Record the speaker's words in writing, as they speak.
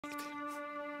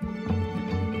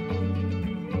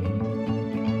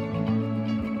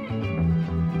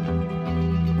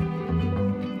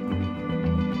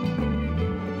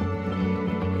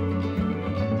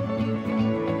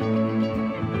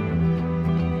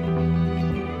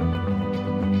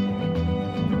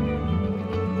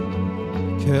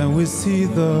Can we see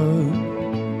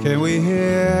them? Can we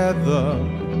hear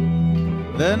them?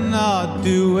 They're not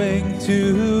doing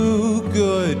too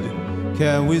good.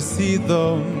 Can we see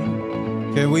them?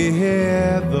 Can we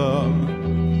hear them?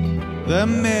 They're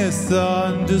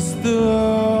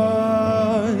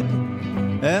misunderstood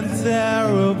and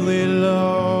terribly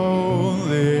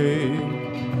lonely.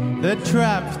 They're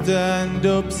trapped and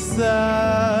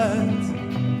upset.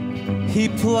 He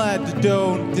pled,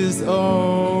 don't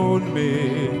disown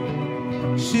me.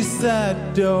 She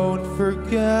said, don't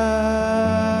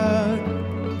forget.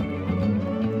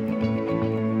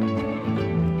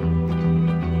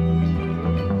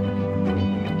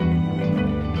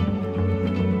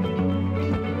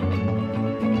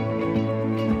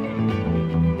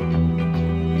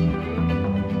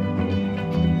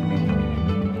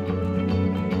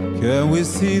 Can we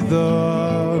see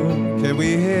them? Can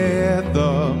we hear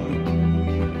them?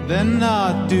 They're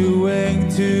not doing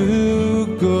too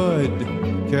good.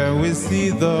 Can we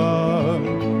see them?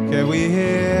 Can we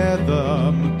hear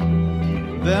them?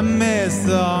 They're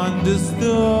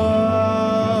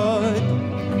misunderstood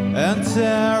and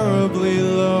terribly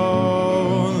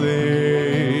lonely.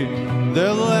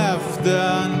 They're left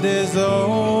and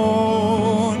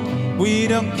disowned. We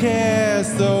don't care,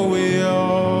 so we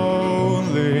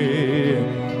only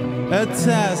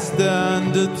attest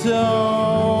and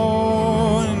atone.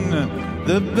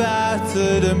 The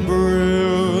battered and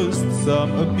bruised,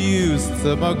 some abused,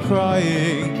 some are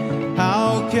crying.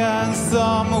 How can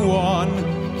someone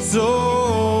so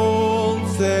old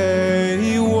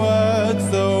say words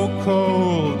so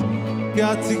cold?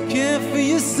 Got to care for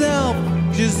yourself,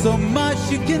 just so much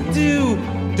you can do.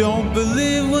 Don't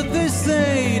believe what they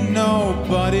say,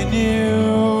 nobody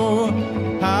knew.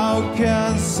 How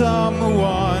can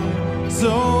someone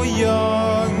so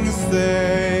young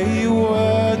say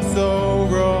words so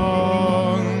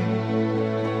wrong?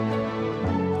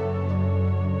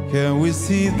 Can we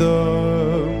see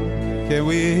them? Can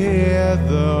we hear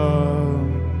them?